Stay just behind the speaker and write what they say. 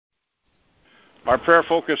Our prayer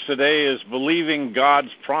focus today is believing God's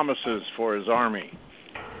promises for His army.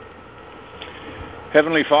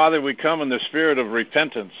 Heavenly Father, we come in the spirit of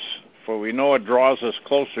repentance, for we know it draws us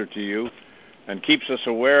closer to you and keeps us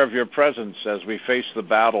aware of your presence as we face the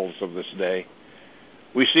battles of this day.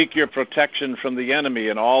 We seek your protection from the enemy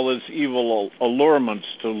and all his evil allurements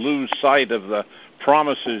to lose sight of the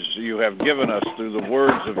promises you have given us through the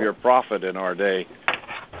words of your prophet in our day.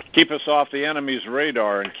 Keep us off the enemy's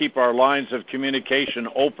radar and keep our lines of communication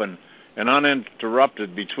open and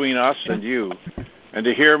uninterrupted between us and you, and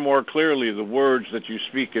to hear more clearly the words that you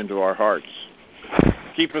speak into our hearts.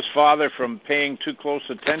 Keep us, Father, from paying too close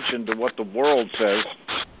attention to what the world says,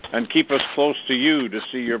 and keep us close to you to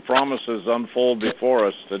see your promises unfold before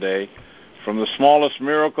us today, from the smallest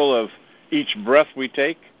miracle of each breath we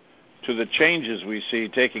take to the changes we see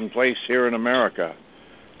taking place here in America,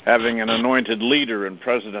 having an anointed leader in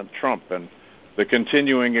President Trump, and the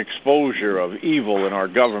continuing exposure of evil in our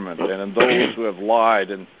government and in those who have lied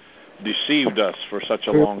and deceived us for such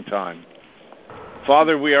a long time.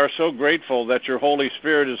 Father, we are so grateful that your Holy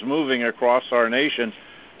Spirit is moving across our nation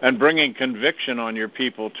and bringing conviction on your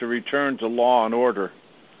people to return to law and order,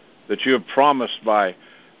 that you have promised by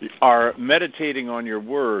our meditating on your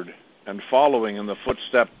word and following in the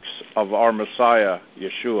footsteps of our Messiah,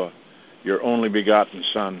 Yeshua, your only begotten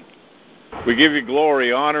Son. We give you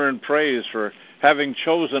glory, honor, and praise for having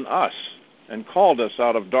chosen us and called us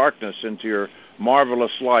out of darkness into your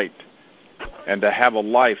marvelous light, and to have a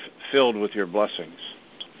life filled with your blessings.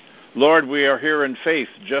 Lord, we are here in faith,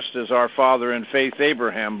 just as our father in faith,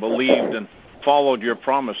 Abraham, believed and followed your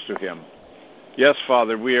promise to him. Yes,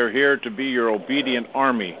 Father, we are here to be your obedient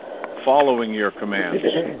army, following your commands.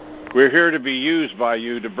 We're here to be used by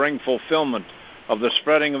you to bring fulfillment of the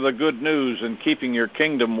spreading of the good news and keeping your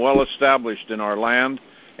kingdom well established in our land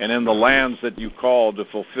and in the lands that you call to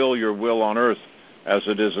fulfill your will on earth as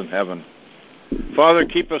it is in heaven. Father,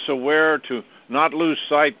 keep us aware to not lose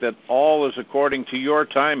sight that all is according to your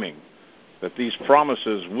timing, that these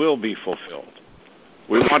promises will be fulfilled.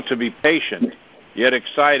 We want to be patient, yet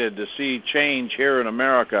excited to see change here in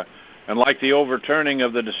America, and like the overturning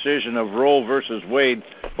of the decision of Roe versus Wade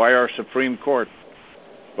by our Supreme Court.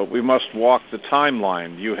 But we must walk the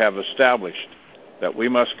timeline you have established, that we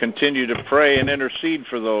must continue to pray and intercede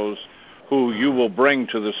for those who you will bring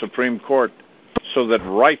to the Supreme Court, so that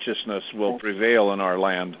righteousness will prevail in our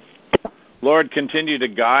land. Lord, continue to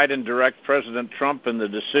guide and direct President Trump in the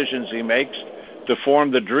decisions he makes to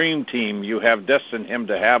form the dream team you have destined him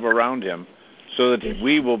to have around him, so that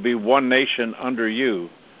we will be one nation under you,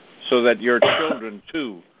 so that your children,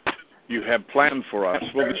 too, you have planned for us,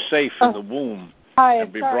 will be safe in the womb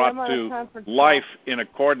and be brought to life in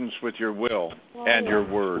accordance with your will and your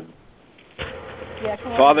word.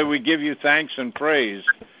 Father, we give you thanks and praise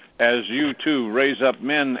as you, too, raise up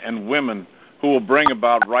men and women who will bring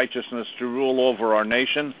about righteousness to rule over our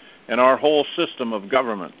nation and our whole system of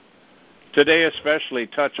government. Today especially,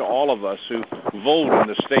 touch all of us who vote in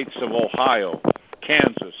the states of Ohio,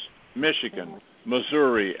 Kansas, Michigan,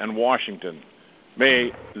 Missouri, and Washington.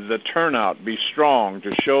 May the turnout be strong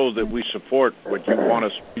to show that we support what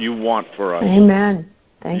you want for us. Amen.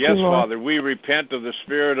 Thank you, Lord. Yes, Father, we repent of the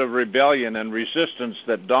spirit of rebellion and resistance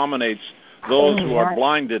that dominates those who are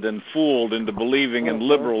blinded and fooled into believing in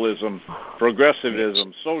liberalism,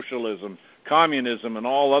 progressivism, socialism, communism, and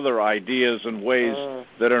all other ideas and ways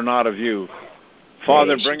that are not of you.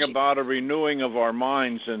 Father, bring about a renewing of our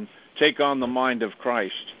minds and take on the mind of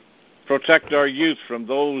Christ. Protect our youth from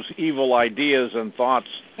those evil ideas and thoughts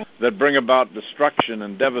that bring about destruction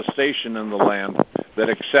and devastation in the land that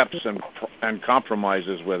accepts and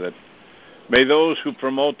compromises with it. May those who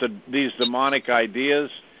promote these demonic ideas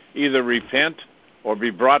either repent or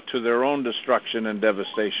be brought to their own destruction and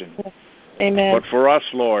devastation. Amen. But for us,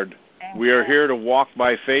 Lord, we are here to walk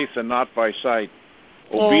by faith and not by sight,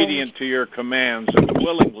 obedient to your commands and to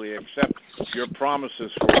willingly accept your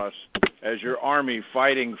promises for us as your army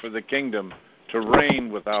fighting for the kingdom to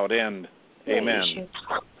reign without end. Amen.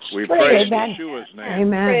 We pray in Yeshua's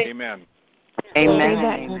name. Amen. Amen. Amen.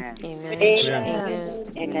 Amen.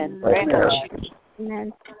 Amen.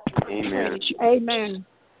 Amen. Amen.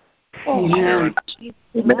 Sharon.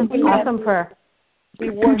 Awesome prayer. We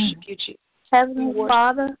worship you, Jesus. Heavenly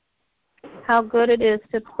Father, how good it is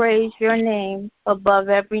to praise your name above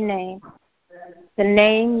every name. The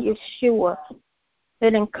name Yeshua,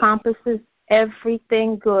 it encompasses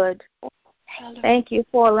everything good. Thank you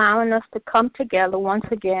for allowing us to come together once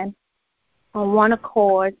again on one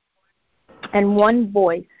accord and one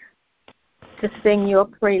voice to sing your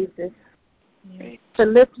praises, to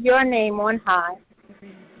lift your name on high,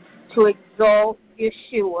 to exalt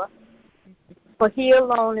Yeshua, for he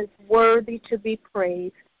alone is worthy to be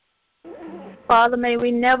praised. Father, may we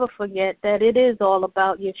never forget that it is all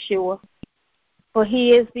about Yeshua, for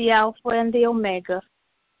he is the Alpha and the Omega.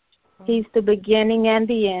 He's the beginning and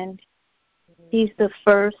the end. He's the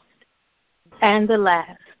first and the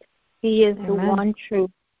last. He is the one true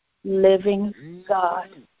living God.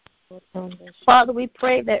 Father, we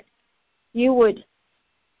pray that you would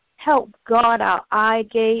help guard our eye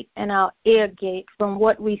gate and our ear gate from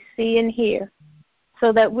what we see and hear,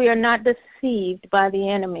 so that we are not deceived by the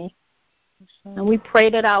enemy. And we pray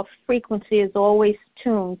that our frequency is always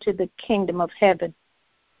tuned to the kingdom of heaven,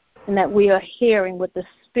 and that we are hearing what the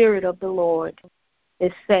Spirit of the Lord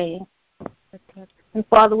is saying. And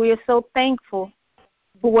Father, we are so thankful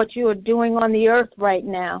for what you are doing on the earth right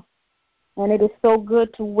now. And it is so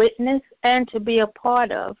good to witness and to be a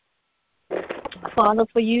part of. Father,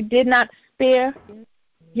 for you did not spare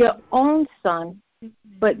your own Son,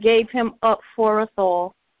 but gave him up for us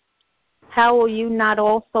all. How will you not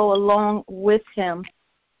also, along with him,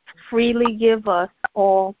 freely give us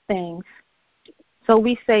all things? So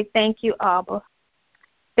we say thank you, Abba.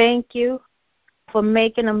 Thank you for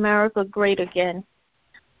making America great again.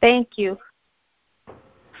 Thank you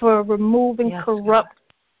for removing corrupt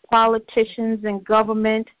politicians and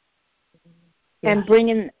government and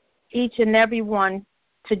bringing each and every one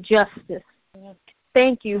to justice.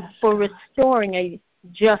 Thank you for restoring a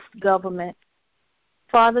just government.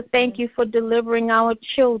 Father, thank you for delivering our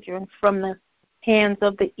children from the hands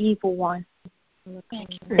of the evil one.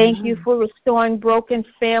 Thank you for restoring broken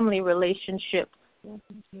family relationships.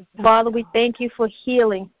 Father, we thank you for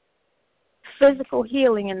healing, physical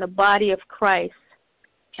healing in the body of Christ.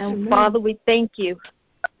 And Father, we thank you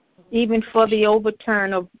even for the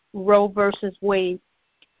overturn of Roe versus Wade,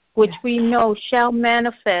 which we know shall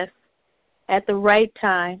manifest at the right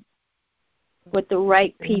time with the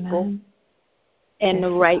right people in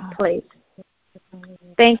the right place.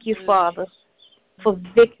 Thank you, Father, for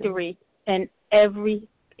victory in every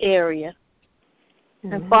area.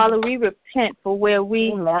 And Father, we repent for where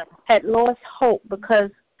we had lost hope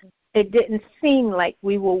because it didn't seem like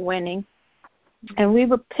we were winning. And we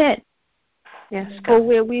repent for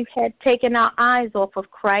where we had taken our eyes off of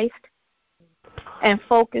Christ and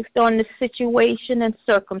focused on the situation and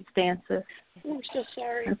circumstances. I'm so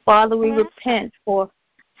sorry. And Father, we repent for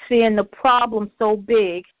seeing the problem so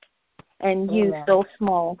big and you so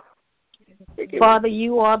small. Father,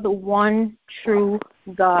 you are the one true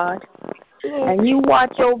God, and you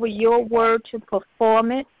watch over your word to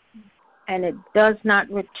perform it, and it does not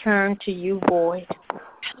return to you void.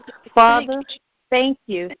 Father, thank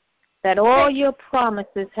you that all your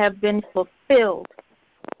promises have been fulfilled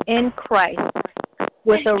in Christ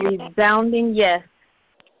with a resounding yes,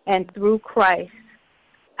 and through Christ,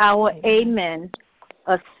 our amen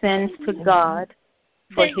ascends to God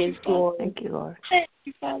for his glory. Thank you, Lord. Thank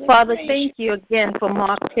you, Father. Father, thank you again for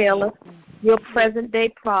Mark Taylor, your present-day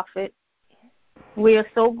prophet. We are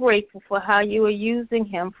so grateful for how you are using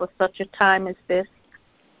him for such a time as this.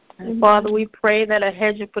 And Father, we pray that a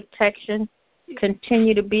hedge of protection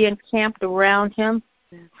continue to be encamped around him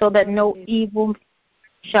so that no evil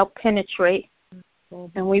shall penetrate.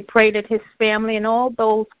 And we pray that his family and all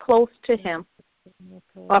those close to him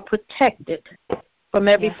are protected from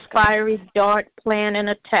every fiery dart, plan, and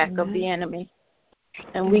attack of the enemy.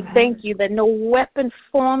 And we thank you that no weapon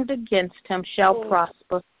formed against him shall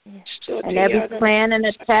prosper. And every plan and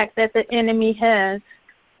attack that the enemy has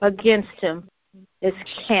against him is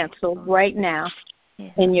canceled right now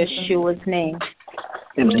in Yeshua's name.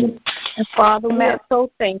 And Father, we're so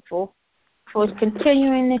thankful for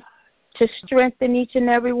continuing to strengthen each and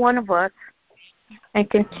every one of us and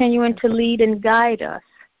continuing to lead and guide us.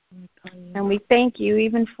 And we thank you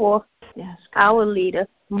even for our leader,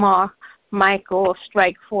 Michael of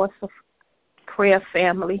Strike Force of Prayer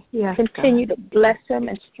Family. Continue to bless him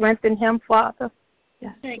and strengthen him, Father.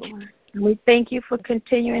 Thank you. And we thank you for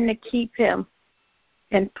continuing to keep him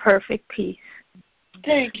in perfect peace.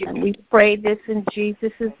 Thank you. And we pray this in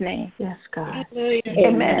Jesus' name. Yes, God. Hallelujah.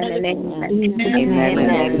 Amen and amen. Amen.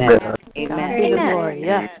 Amen. Amen. Give the glory.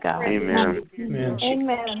 Yes, God. Amen.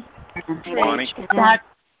 Amen. Bonnie?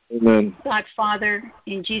 Amen. God, Father,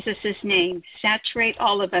 in Jesus' name, saturate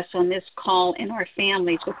all of us on this call and our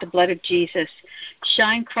families with the blood of Jesus.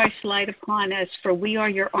 Shine Christ's light upon us, for we are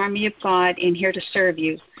your army of God and here to serve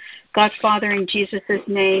you. God, Father, in Jesus'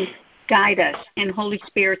 name, guide us, and Holy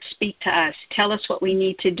Spirit, speak to us. Tell us what we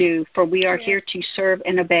need to do, for we are here to serve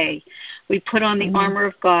and obey. We put on the armor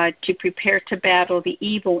of God to prepare to battle the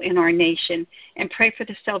evil in our nation and pray for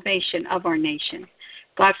the salvation of our nation.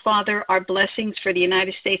 God, Father, our blessings for the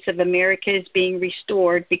United States of America is being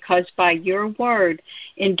restored because by your word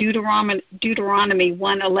in Deuteronomy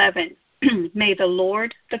 1:11, may the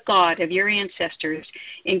Lord, the God of your ancestors,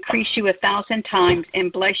 increase you 1,000 times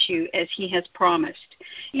and bless you as he has promised.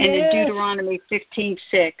 Yes. And in Deuteronomy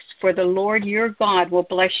 15:6, for the Lord your God will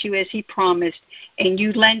bless you as he promised, and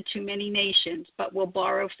you lend to many nations, but will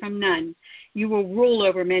borrow from none. You will rule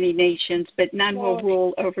over many nations, but none will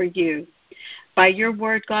rule over you. By your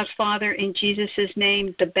word, God, Father, in Jesus'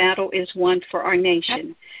 name, the battle is won for our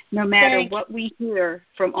nation. No matter what we hear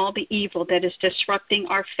from all the evil that is disrupting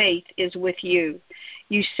our faith is with you.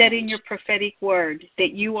 You said in your prophetic word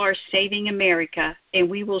that you are saving America, and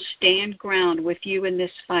we will stand ground with you in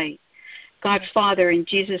this fight. God, Father, in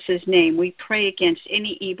Jesus' name, we pray against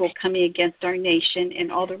any evil coming against our nation and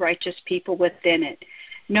all the righteous people within it.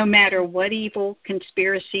 No matter what evil,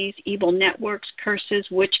 conspiracies, evil networks, curses,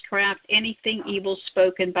 witchcraft, anything evil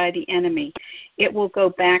spoken by the enemy, it will go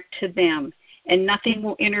back to them, and nothing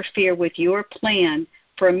will interfere with your plan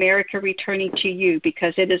for America returning to you,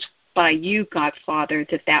 because it is by you, God, Father,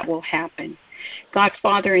 that will happen. God,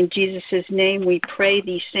 Father, in Jesus' name, we pray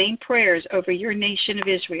these same prayers over your nation of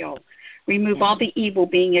Israel. Remove all the evil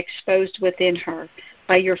being exposed within her.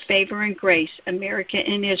 By your favor and grace, America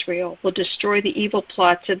and Israel will destroy the evil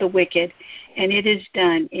plots of the wicked, and it is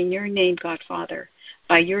done in your name, God, Father.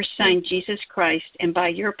 By your Son, Jesus Christ, and by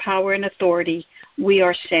your power and authority, we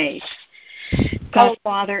are saved. God,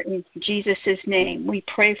 Father, in Jesus' name, we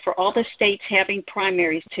pray for all the states having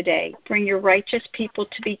primaries today. Bring your righteous people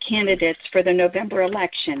to be candidates for the November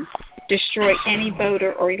election. Destroy any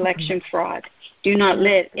voter or election fraud. Do not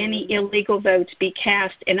let any illegal votes be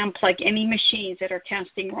cast, and unplug any machines that are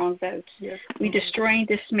casting wrong votes. Yes. We destroy and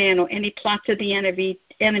dismantle any plots of the enemy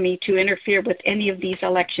to interfere with any of these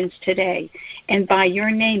elections today. And by your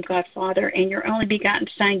name, God, Father, and your only begotten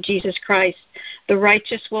Son, Jesus Christ, the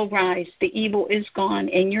righteous will rise, the evil is gone,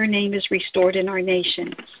 and your name is restored in our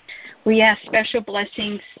nation. We ask special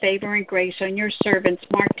blessings, favor, and grace on your servants,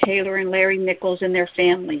 Mark Taylor and Larry Nichols, and their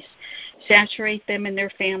families. Saturate them and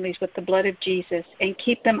their families with the blood of Jesus, and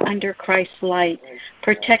keep them under Christ's light.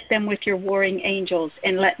 Protect them with your warring angels,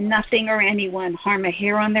 and let nothing or anyone harm a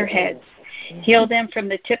hair on their heads. Heal them from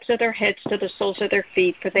the tips of their heads to the soles of their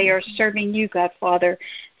feet, for they are serving you, God, Father.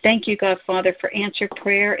 Thank you, God, Father, for answered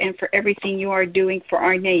prayer and for everything you are doing for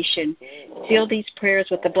our nation. Seal these prayers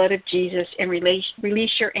with the blood of Jesus, and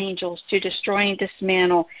release your angels to destroy and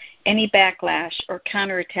dismantle any backlash or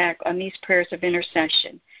counterattack on these prayers of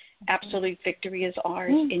intercession. Absolute victory is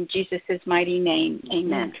ours. In Jesus' mighty name,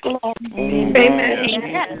 amen. Amen.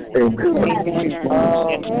 Amen.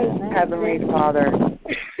 Heavenly Father,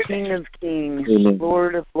 King of kings,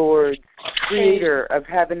 Lord of lords, Creator of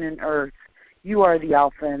heaven and earth, you are the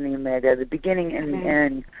Alpha and the Omega, the beginning and the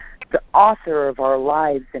end, the author of our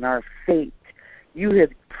lives and our fate. You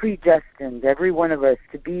have predestined every one of us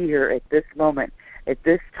to be here at this moment, at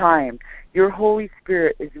this time. Your Holy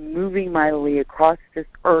Spirit is moving mightily across this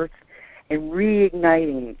earth and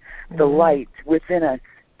reigniting the light within us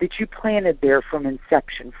that you planted there from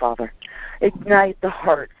inception, Father. Ignite the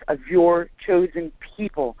hearts of your chosen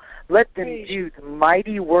people. Let them do the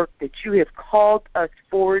mighty work that you have called us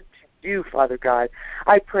forward to do, Father God.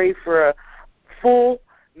 I pray for a full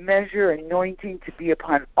measure anointing to be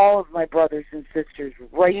upon all of my brothers and sisters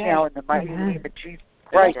right now in the mighty name of Jesus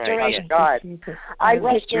Christ, Father God. I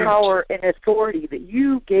take power and authority that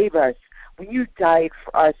you gave us when you died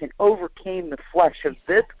for us and overcame the flesh of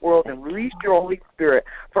this world and released your Holy Spirit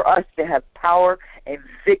for us to have power and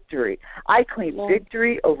victory. I claim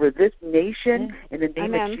victory over this nation in the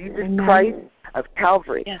name of Jesus Christ of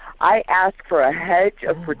Calvary. I ask for a hedge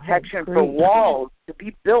of protection for walls to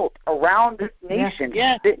be built around this nation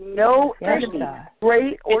that no enemy,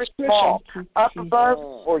 great or small, up above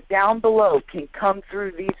or down below, can come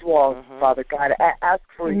through these walls, Father God. I ask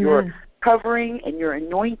for your covering and your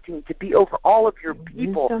anointing to be over all of your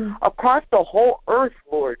people across the whole earth,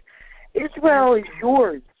 Lord. Israel is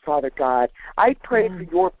yours, Father God. I pray for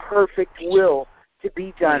your perfect will to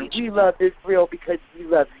be done. We love Israel because we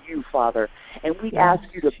love you, Father. And we ask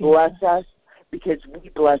you to bless us because we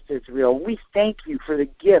bless Israel. We thank you for the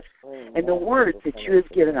gifts and the words that you have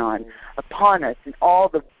given upon us and all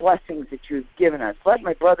the blessings that you have given us. Let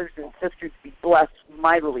my brothers and sisters be blessed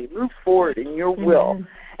mightily. Move forward in your will.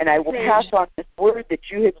 And I will pass on this word that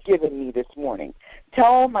you have given me this morning.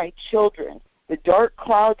 Tell my children, the dark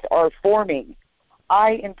clouds are forming.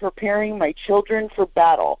 I am preparing my children for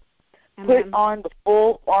battle. Put on the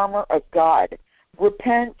full armor of God.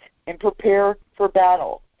 Repent and prepare for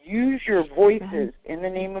battle. Use your voices in the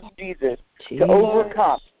name of Jesus to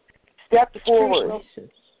overcome. Step forward,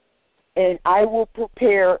 and I will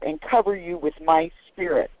prepare and cover you with my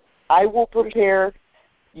spirit. I will prepare.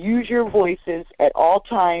 Use your voices at all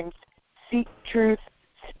times. Seek truth,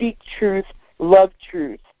 speak truth, love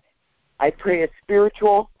truth. I pray a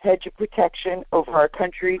spiritual hedge of protection over our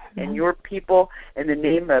country and your people in the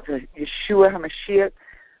name of Yeshua HaMashiach.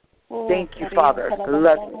 Thank you, Father. I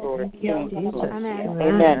love you, Lord. Thank you, Lord.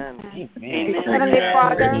 Amen. Heavenly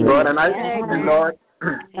Father, Lord,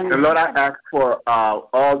 and Lord, I ask for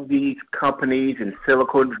all these companies in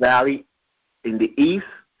Silicon Valley, in the east,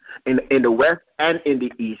 in the west, and in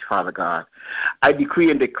the east, Father God. I decree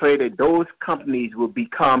and declare that those companies will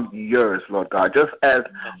become yours, Lord God. Just as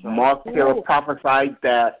Mark Taylor prophesied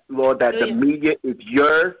that, Lord, that the media is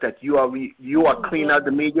yours, that you are cleaning out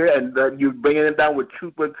the media and that you're bringing it down with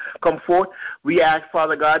truth will come forth. We ask,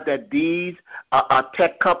 Father God, that these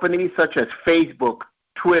tech companies such as Facebook,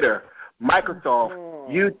 Twitter, Microsoft,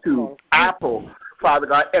 YouTube, Apple, Father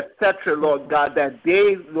God, etc., Lord God, that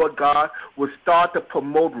they, Lord God, will start to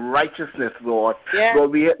promote righteousness, Lord. Yeah.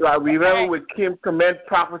 Lord, we remember when Kim Clement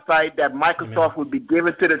prophesied that Microsoft would be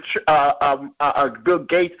given to the Bill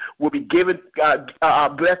Gates will be given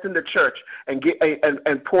blessing the church and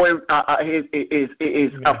pouring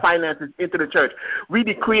his finances into the church. We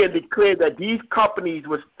decree and declare that these companies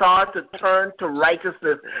will start to turn to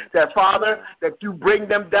righteousness. That, Father, that you bring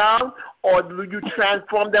them down, or you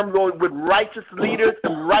transform them, Lord, with righteous leaders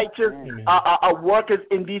and righteous workers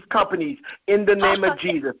in these companies, in the name of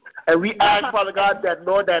Jesus. And we ask, Father God, that,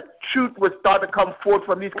 Lord, that truth would start to come forth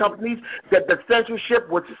from these companies, that the censorship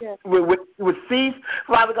would cease,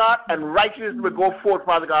 Father God, and righteousness would go forth,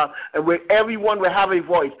 Father God, and where everyone will have a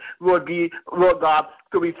voice, Lord God.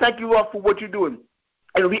 So we thank you, Lord, for what you're doing.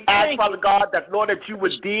 And we ask, Father God, that, Lord, that you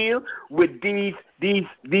would deal with these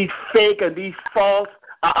fake and these false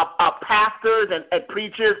pastors and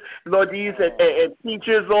preachers, Lord Jesus, and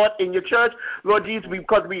teachers, Lord, in your church, Lord Jesus,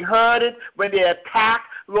 because we heard it when they attacked,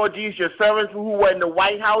 Lord Jesus, your servants who were in the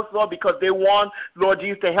White House, Lord, because they want, Lord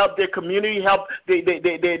Jesus, to help their community, help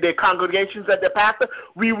their congregations and their pastor.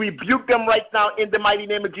 We rebuke them right now in the mighty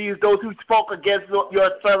name of Jesus, those who spoke against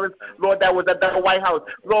your servants, Lord, that was at the White House.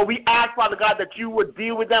 Lord, we ask, Father God, that you would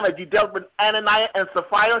deal with them as you dealt with Ananias and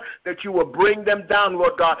Sapphira, that you would bring them down,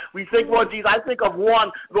 Lord God. We think, Lord Jesus, I think of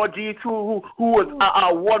one, Lord Jesus, who was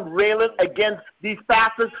one railing against these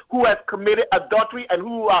pastors who has committed adultery and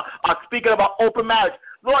who are speaking about open marriage.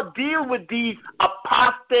 Lord, deal with these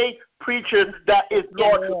apostate preachers that is,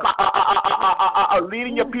 Lord,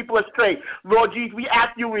 leading your people astray. Lord Jesus, we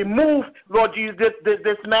ask you remove, Lord Jesus,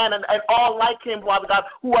 this man and all like him, Father God,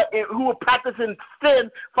 who are practicing sin,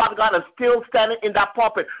 Father God, and still standing in that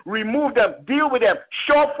pulpit. Remove them, deal with them,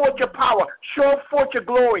 show forth your power, show forth your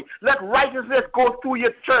glory. Let righteousness go through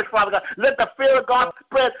your church, Father God. Let the fear of God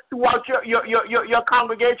spread throughout your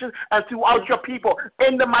congregation and throughout your people.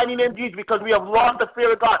 In the mighty name of Jesus, because we have lost the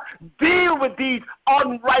fear of God. Deal with these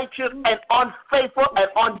unrighteous and unfaithful and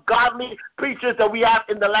ungodly preachers that we have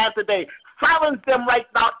in the land today. Silence them right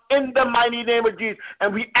now in the mighty name of Jesus.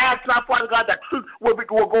 And we ask now, Father God, that truth will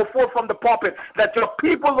go forth from the pulpit, that your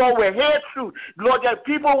people, Lord, will hear truth. Lord, your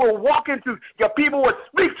people will walk in truth. Your people will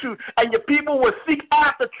speak truth. And your people will seek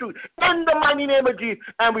after truth in the mighty name of Jesus.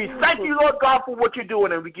 And we thank you, Lord God, for what you're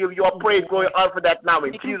doing. And we give you all praise, glory, and honor for that now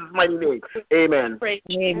in Jesus' mighty name. Amen.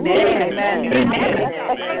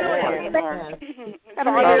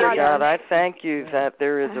 Father God, I thank you that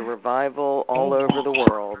there is a revival all over the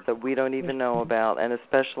world that we don't even know about, and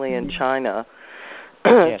especially in China.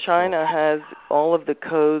 China has all of the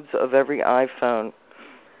codes of every iPhone.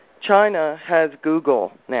 China has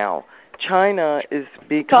Google now. China is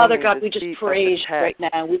becoming Father God, the we just seat praise of the tech. right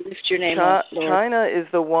now. We lift your name up, Lord. China is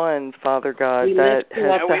the one, Father God, that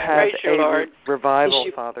has to have a revival,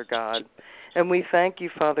 Father God. And we thank you,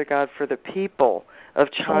 Father God, for the people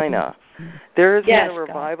of China. There has been a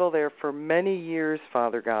revival there for many years,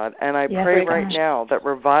 Father God, and I pray right now that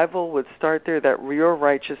revival would start there, that your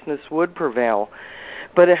righteousness would prevail.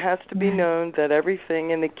 But it has to be known that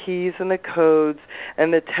everything in the keys and the codes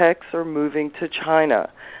and the texts are moving to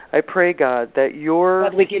China. I pray, God, that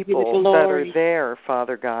your people that are there,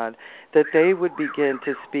 Father God, that they would begin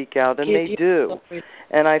to speak out, and they do.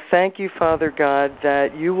 And I thank you, Father God,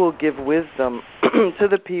 that you will give wisdom to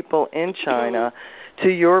the people in China, to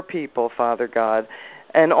your people, Father God,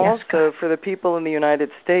 and also for the people in the United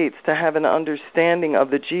States to have an understanding of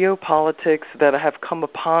the geopolitics that have come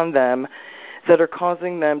upon them that are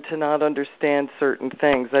causing them to not understand certain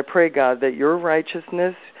things. I pray, God, that your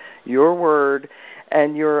righteousness, your word,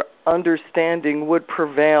 and your understanding would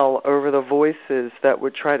prevail over the voices that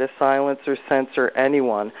would try to silence or censor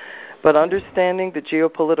anyone. But understanding the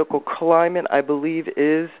geopolitical climate, I believe,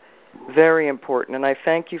 is very important. And I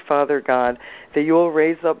thank you, Father God, that you will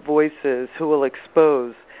raise up voices who will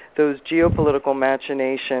expose those geopolitical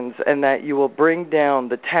machinations and that you will bring down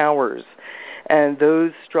the towers and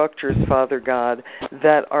those structures, Father God,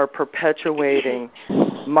 that are perpetuating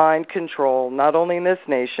mind control, not only in this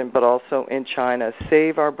nation, but also in China.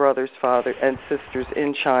 Save our brothers, Father, and sisters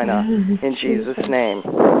in China, in Jesus' name.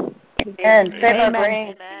 Amen. Save our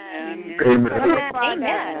brains.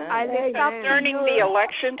 Amen. Concerning the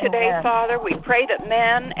election today, Father, we pray that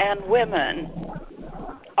men and women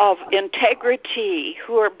of integrity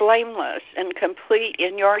who are blameless and complete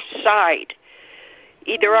in your sight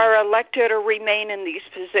either are elected or remain in these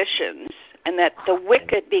positions, and that the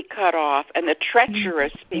wicked be cut off and the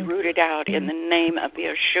treacherous be rooted out in the name of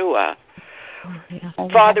Yeshua.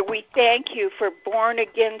 Father, we thank you for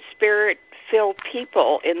born-again, Spirit-filled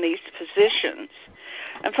people in these positions.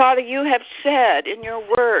 And Father, you have said in your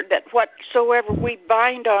word that whatsoever we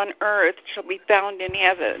bind on earth shall be bound in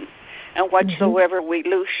heaven, and whatsoever we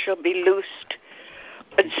loose shall be loosed.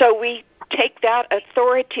 And so we take that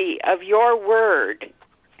authority of your word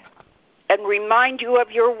and remind you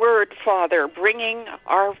of your word, Father, bringing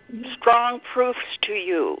our strong proofs to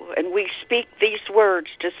you. And we speak these words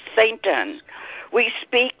to Satan. We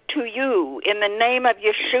speak to you in the name of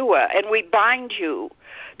Yeshua, and we bind you,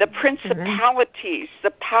 the principalities,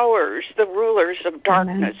 the powers, the rulers of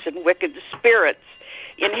darkness and wicked spirits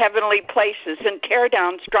in heavenly places, and tear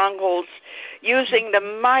down strongholds using the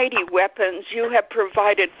mighty weapons you have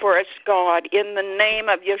provided for us, God, in the name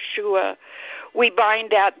of Yeshua. We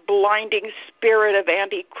bind that blinding spirit of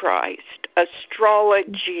Antichrist,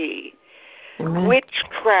 astrology,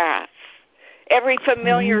 witchcraft, every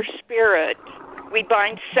familiar spirit. We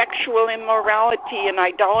bind sexual immorality and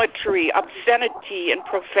idolatry, obscenity and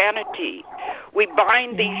profanity. We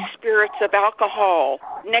bind these spirits of alcohol,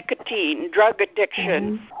 nicotine, drug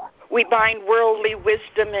addiction. We bind worldly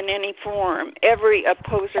wisdom in any form, every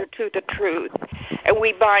opposer to the truth. And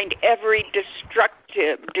we bind every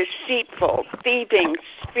destructive, deceitful, thieving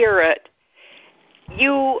spirit.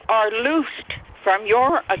 You are loosed from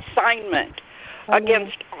your assignment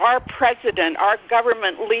against our president, our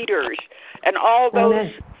government leaders, and all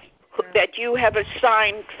those that you have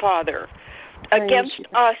assigned, Father, against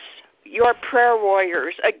us, your prayer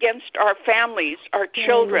warriors, against our families, our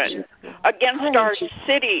children, against our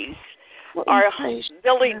cities, our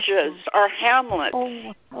villages, our hamlets,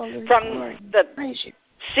 from the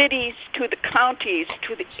cities to the counties,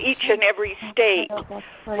 to each and every state.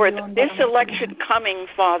 For this election coming,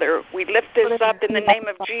 Father, we lift this up in the name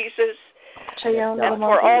of Jesus, and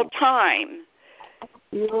for all time,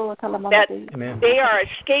 that they are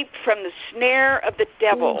escaped from the snare of the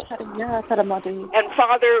devil. And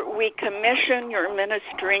Father, we commission your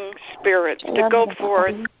ministering spirits to go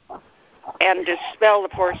forth and dispel the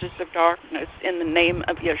forces of darkness in the name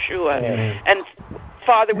of Yeshua. And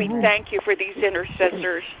Father, we thank you for these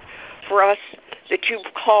intercessors, for us that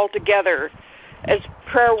you've called together as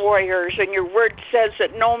prayer warriors, and your word says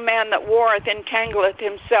that no man that warreth entangleth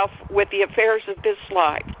himself with the affairs of this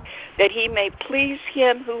life, that he may please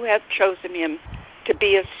him who hath chosen him to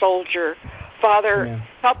be a soldier. Father,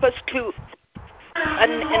 help us to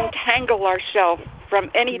unentangle ourselves from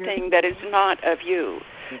anything that is not of you,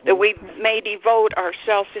 that we may devote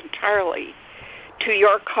ourselves entirely to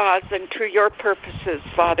your cause and to your purposes,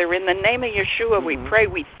 Father. In the name of Yeshua, we pray.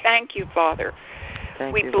 We thank you, Father.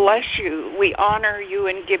 We bless you, we honor you,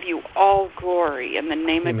 and give you all glory in the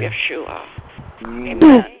name of Yeshua.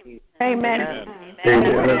 Amen. Amen.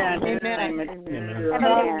 Heavenly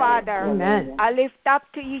Father, I lift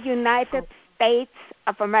up to you United States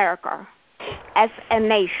of America as a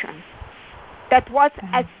nation that was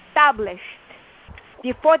established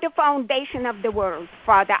before the foundation of the world,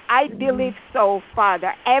 Father. I believe so,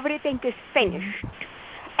 Father. Everything is finished.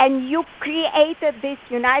 And you created this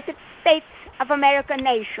United States of America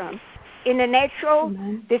nation in the natural,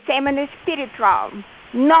 the same in the spiritual,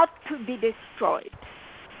 not to be destroyed,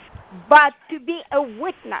 but to be a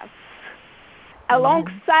witness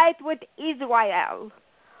alongside with Israel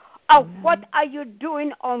of what are you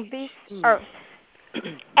doing on this earth.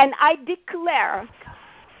 And I declare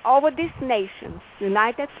over this nation,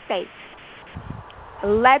 United States,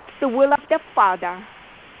 let the will of the Father,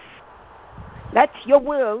 let your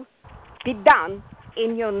will be done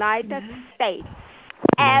in United States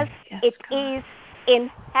as it is in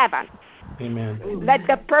heaven. Amen. Let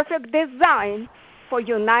the perfect design for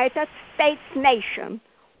United States nation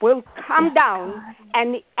will come down,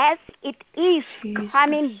 and as it is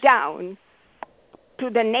coming down to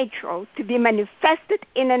the natural, to be manifested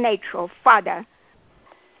in the natural, Father,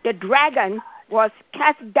 the dragon was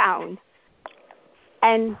cast down,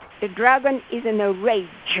 and the dragon is in a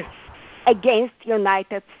rage against the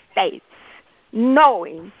United States,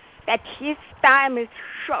 knowing that his time is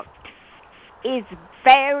short, is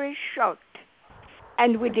very short.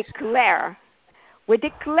 And we declare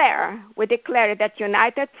that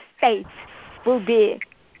United States will be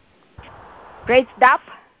raised up,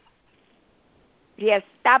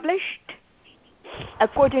 reestablished,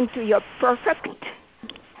 according to your perfect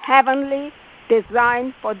heavenly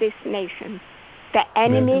design for this nation. The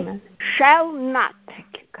enemy shall not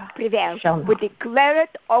prevail. We declare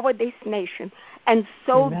it over this nation, and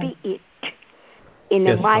so be it. In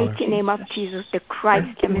the mighty name of Jesus, the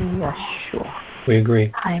Christ, the Messiah. We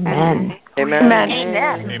agree. Amen. Amen.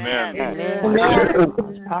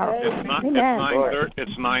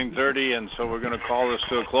 It's 9:30, and so we're going to call this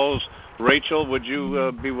to a close. Rachel, would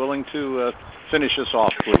you be willing to finish us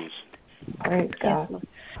off, please? Praise God.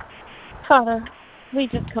 Father, we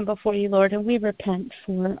just come before you, Lord, and we repent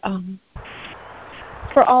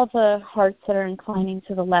for all the hearts that are inclining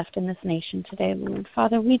to the left in this nation today, Lord.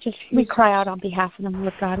 Father, we cry out on behalf of them,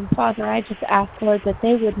 Lord God. And Father, I just ask, Lord, that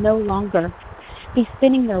they would no longer be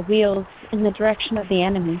spinning their wheels in the direction of the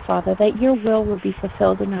enemy, Father, that your will would be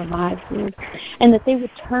fulfilled in their lives, Lord, and that they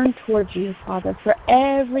would turn towards you, Father, for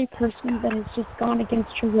every person that has just gone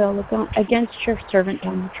against your will, against your servant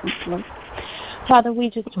Donald Trump, Lord. Father, we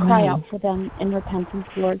just cry out for them in repentance,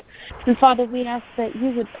 Lord. And Father, we ask that you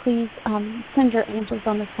would please send your angels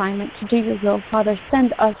on assignment to do your will. Father,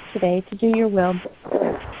 send us today to do your will,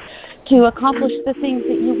 to accomplish the things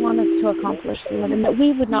that you want us to accomplish, Lord, and that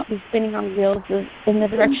we would not be spinning our wheels in the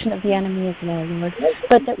direction of the enemy as well, Lord,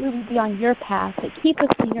 but that we would be on your path, that keep us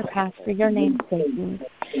in your path for your name's sake, Lord.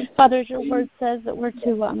 Father, as your word says that we're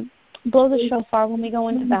to blow the shofar when we go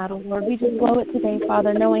into battle, Lord. We just blow it today,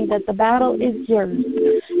 Father, knowing that the battle is yours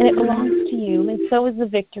and it belongs to you, and so is the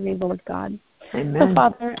victory, Lord God. Amen. So,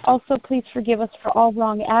 Father, also please forgive us for all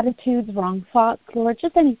wrong attitudes, wrong thoughts, Lord,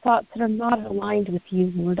 just any thoughts that are not aligned with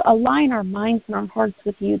you, Lord. Align our minds and our hearts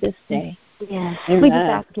with you this day. Yes. We just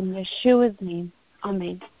ask in Yeshua's name.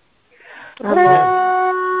 Amen. Amen.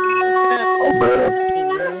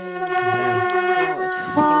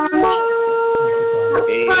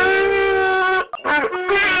 Amen.